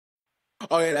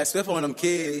Oh yeah, that's Swift on them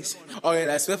kids. Oh yeah,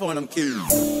 that's Swift on them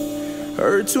kids.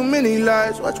 Heard too many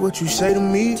lies, watch what you say to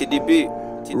me. TDB.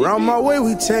 Round my way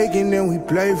we taking and we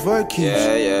play for keeps.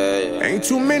 Yeah. Ain't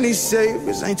too many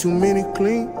savers, ain't too many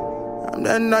clean. I'm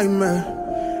that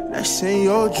nightmare that's in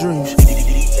your dreams.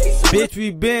 Bitch, we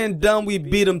been done, we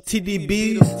beat them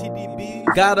TDBs.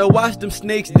 Gotta watch them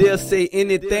snakes, they'll say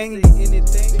anything.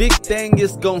 Big thing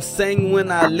is gon' sing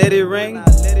when I let it ring.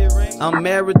 I'm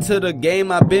married to the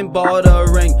game, I been bought a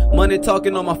ring. Money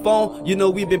talking on my phone, you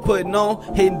know we been putting on.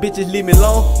 Hating bitches, leave me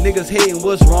alone, niggas hating,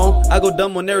 what's wrong? I go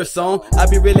dumb on every song, I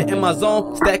be really in my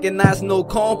zone. Stacking nights, no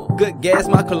comb, good gas,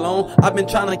 my cologne. I been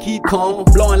tryna keep calm,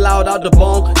 blowing loud out the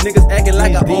bone. Niggas acting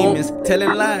like a demons,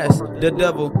 telling lies, the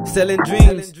devil, selling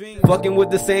dreams. Fucking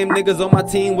with the same niggas on my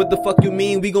team, what the fuck you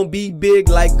mean? We gon' be big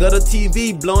like gutter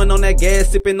TV, blowing on that gas,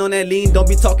 sipping on that lean. Don't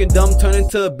be talking dumb, turn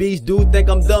into a beast, dude think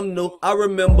I'm dumb, no. I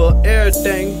remember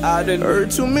everything I done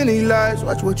heard too many lies,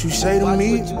 watch what you say to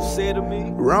me.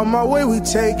 Round my way we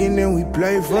taking and we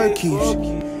play for keeps.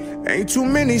 Ain't too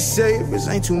many savers,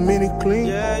 ain't too many clean.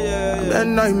 I'm that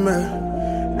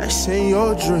nightmare that's in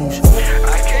your dreams.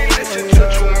 I can't listen to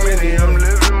too many, I'm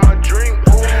living my dream.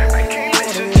 I can't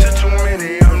listen to too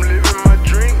many, I'm living my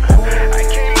dream. I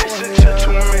can't listen to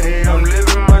too many, I'm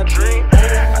living my dream.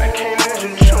 I can't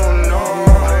listen to no.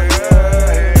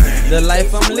 The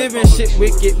life I'm living, shit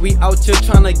wicked. We out here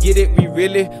tryna get it. We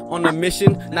really on a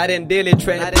mission, not in daily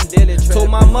trap. Told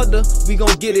my mother, we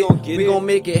gon' get it. We gon'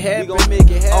 make it happen.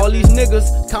 All these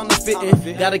niggas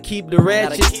counterfeiting, gotta keep the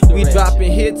ratchet. We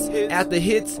dropping hits after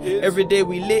hits. Every day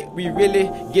we lit, we really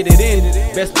get it in.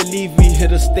 Best believe we here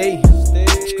to stay.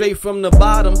 Straight from the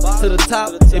bottom to the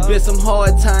top. It been some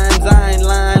hard times, I ain't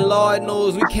lying. Lord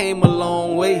knows we came a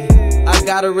long way. I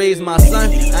gotta raise my son,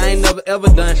 I ain't never ever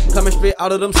done. Coming straight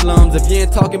out of them slums. If you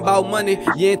ain't talking about money,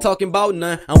 you ain't talking about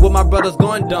none. I'm with my brothers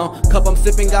going down. Cup I'm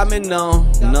sipping got me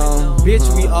numb. No, bitch,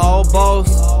 we all boss.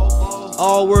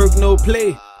 All work, no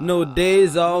play, no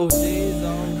days off.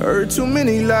 Heard too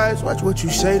many lies, watch what you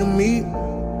say to me.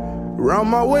 Round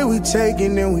my way we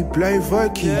taking and we play for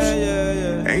keeps.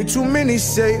 Ain't too many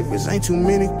savers, ain't too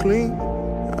many clean.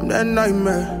 I'm that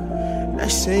nightmare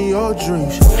that's in your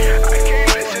dreams. I can't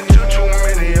listen to too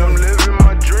many, I'm living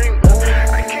my dream.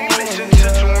 I can't listen to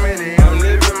too many, I'm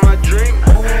living my dream. I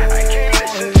can't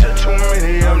listen to too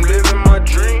many, I'm living my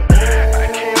dream. I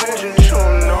can't listen to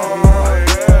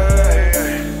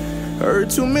no. Heard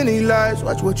too many lies,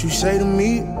 watch what you say to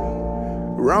me.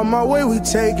 Round my way we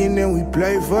taking and we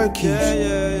play for keeps.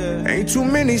 Ain't too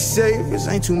many savers,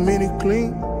 ain't too many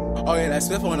clean. Oh yeah, that's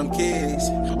Swift on them kids.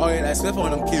 Oh yeah, that's Swift on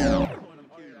them kids.